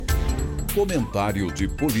Comentário de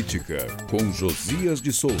política com Josias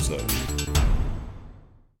de Souza.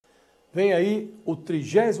 Vem aí o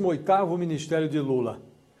 38º ministério de Lula.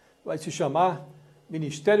 Vai se chamar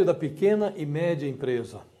Ministério da Pequena e Média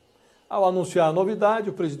Empresa. Ao anunciar a novidade,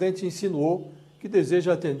 o presidente insinuou que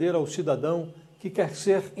deseja atender ao cidadão que quer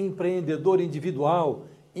ser empreendedor individual,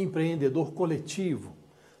 empreendedor coletivo.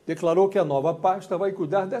 Declarou que a nova pasta vai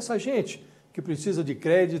cuidar dessa gente que precisa de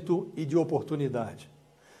crédito e de oportunidade.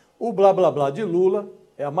 O blá blá blá de Lula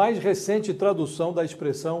é a mais recente tradução da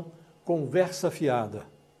expressão conversa fiada.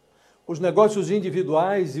 Os negócios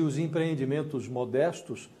individuais e os empreendimentos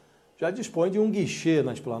modestos já dispõem de um guichê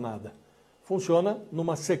na esplanada. Funciona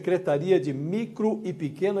numa Secretaria de Micro e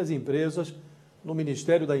Pequenas Empresas no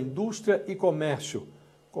Ministério da Indústria e Comércio,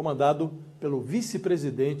 comandado pelo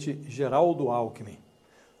vice-presidente Geraldo Alckmin.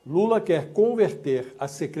 Lula quer converter a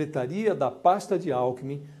Secretaria da Pasta de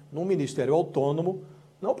Alckmin num ministério autônomo,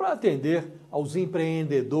 não para atender aos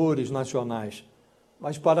empreendedores nacionais,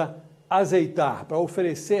 mas para azeitar, para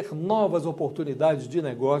oferecer novas oportunidades de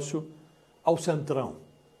negócio ao centrão.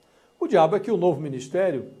 O diabo é que o novo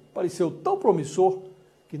ministério pareceu tão promissor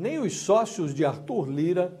que nem os sócios de Arthur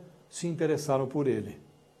Lira se interessaram por ele.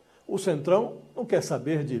 O centrão não quer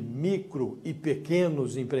saber de micro e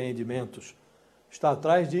pequenos empreendimentos, está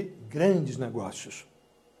atrás de grandes negócios.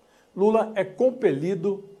 Lula é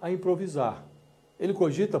compelido a improvisar. Ele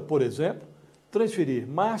cogita, por exemplo, transferir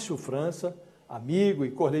Márcio França, amigo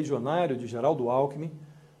e correligionário de Geraldo Alckmin,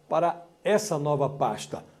 para essa nova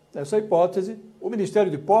pasta. Nessa hipótese, o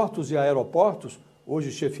Ministério de Portos e Aeroportos,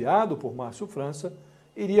 hoje chefiado por Márcio França,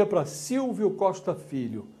 iria para Silvio Costa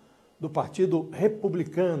Filho, do Partido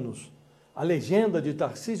Republicanos, a legenda de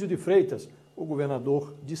Tarcísio de Freitas, o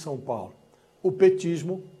governador de São Paulo. O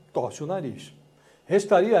petismo torce o nariz.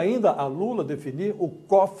 Restaria ainda a Lula definir o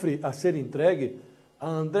cofre a ser entregue a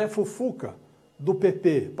André Fufuca, do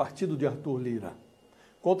PP, partido de Arthur Lira.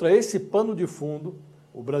 Contra esse pano de fundo,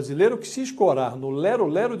 o brasileiro que se escorar no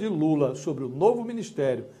lero-lero de Lula sobre o novo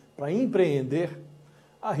ministério para empreender,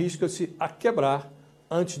 arrisca-se a quebrar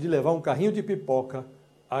antes de levar um carrinho de pipoca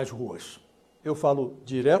às ruas. Eu falo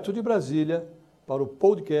direto de Brasília para o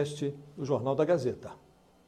podcast do Jornal da Gazeta.